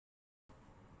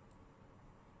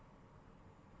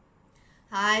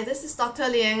Hi, this is Dr.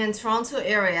 Liang in Toronto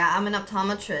area. I'm an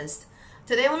optometrist.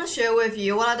 Today I want to share with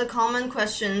you what are the common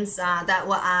questions that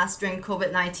were asked during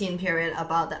COVID-19 period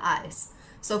about the eyes.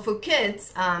 So for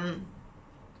kids,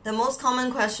 the most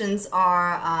common questions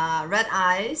are red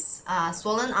eyes,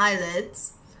 swollen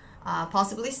eyelids,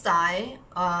 possibly sty,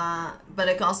 but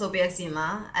it can also be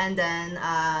eczema, and then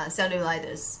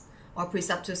cellulitis or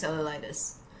preceptive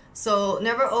cellulitis. So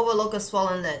never overlook a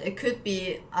swollen lid. It could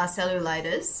be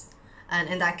cellulitis, and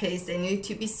in that case they need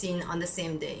to be seen on the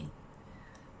same day.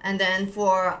 And then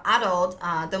for adult,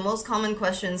 the most common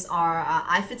questions are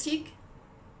eye fatigue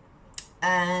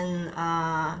and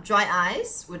dry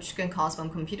eyes, which can cause from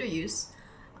computer use,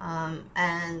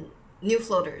 and new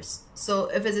floaters. So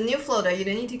if it's a new floater, you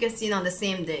don't need to get seen on the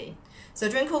same day. So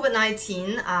during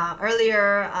COVID-19,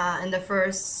 earlier in the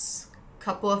first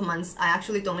couple of months, I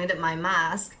actually donated my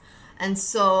mask, and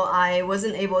so I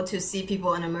wasn't able to see people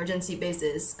on an emergency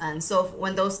basis. And so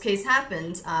when those cases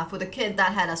happened, for the kid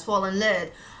that had a swollen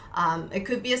lid, it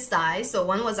could be a sty. So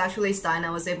one was actually sty, and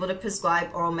I was able to prescribe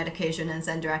oral medication and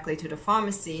send directly to the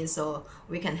pharmacy so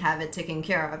we can have it taken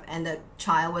care of. And the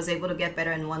child was able to get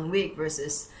better in 1 week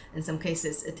versus in some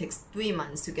cases it takes 3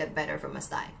 months to get better from a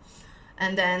sty.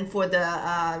 And then for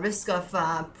the risk of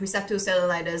preceptive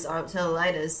cellulitis or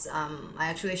cellulitis, I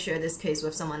actually shared this case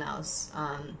with someone else.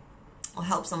 Or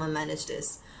help someone manage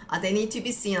this. They need to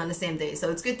be seen on the same day.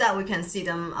 So it's good that we can see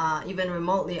them even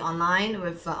remotely online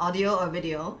with audio or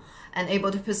video, and able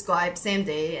to prescribe same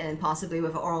day and possibly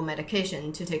with oral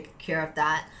medication to take care of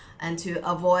that and to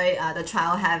avoid the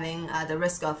child having the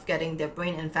risk of getting their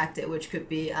brain infected, which could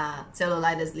be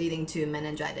cellulitis leading to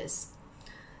meningitis.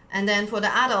 And then for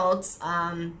the adults,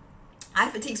 eye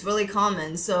fatigue is really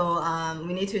common, so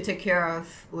we need to take care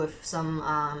of with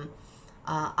some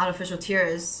artificial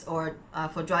tears or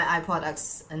for dry eye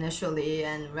products initially,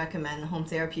 and recommend home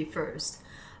therapy first.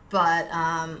 But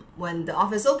when the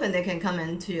office open, they can come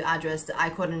in to address the eye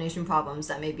coordination problems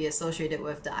that may be associated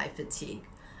with the eye fatigue,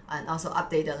 and also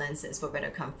update the lenses for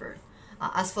better comfort.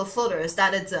 As for floaters,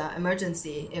 that is an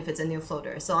emergency if it's a new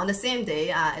floater. So on the same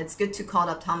day, it's good to call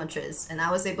the optometrist, and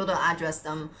I was able to address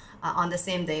them on the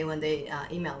same day when they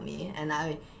emailed me. And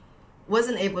I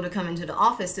wasn't able to come into the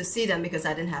office to see them because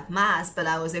I didn't have masks, but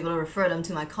I was able to refer them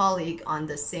to my colleague on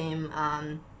the same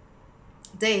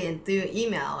day and through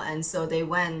email. And so they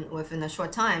went within a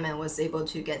short time and was able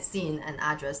to get seen and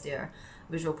address their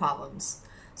visual problems.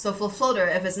 So for floater,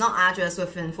 if it's not addressed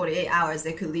within 48 hours,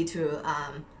 they could lead to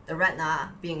the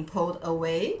retina being pulled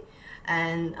away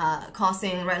and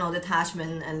causing retinal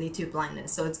detachment and lead to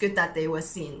blindness. So it's good that they were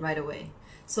seen right away.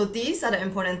 So these are the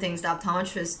important things that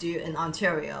optometrists do in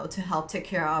Ontario to help take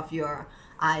care of your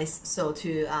eyes, so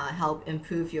to help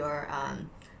improve your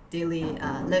daily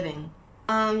living.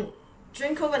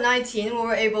 During COVID-19, we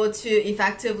were able to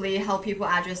effectively help people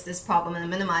address this problem and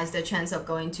minimize their chance of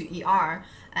going to ER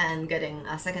and getting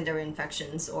secondary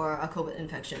infections or COVID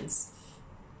infections.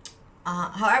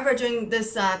 However, during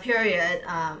this period,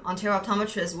 Ontario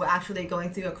optometrists were actually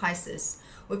going through a crisis.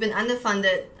 We've been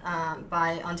underfunded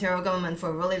by Ontario government for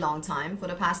a really long time. For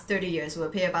the past 30 years, we'll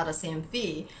pay about the same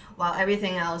fee, while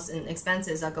everything else in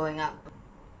expenses are going up.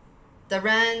 The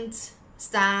rent,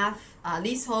 staff,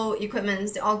 leasehold,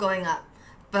 equipment, they're all going up.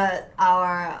 But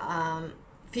our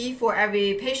fee for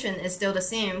every patient is still the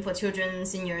same for children,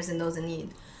 seniors, and those in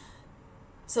need.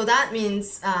 So that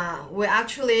means we're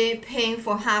actually paying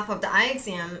for half of the eye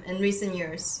exam in recent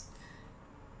years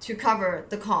to cover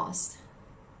the cost.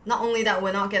 Not only that,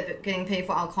 we're not getting paid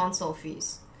for our consult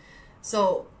fees.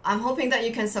 So I'm hoping that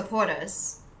you can support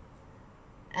us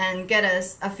and get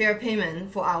us a fair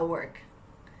payment for our work.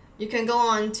 You can go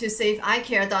on to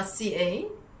saveeyecare.ca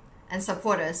and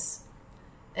support us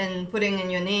in putting in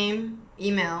your name,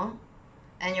 email,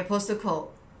 and your postal code.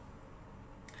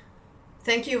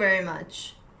 Thank you very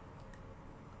much.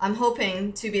 I'm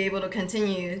hoping to be able to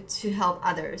continue to help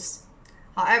others.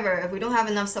 However, if we don't have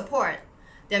enough support,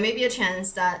 there may be a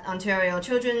chance that Ontario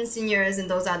children, seniors,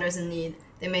 and those others in need,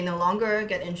 they may no longer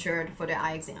get insured for their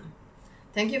eye exam.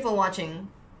 Thank you for watching.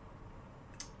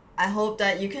 I hope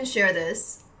that you can share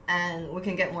this and we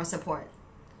can get more support.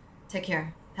 Take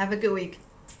care. Have a good week.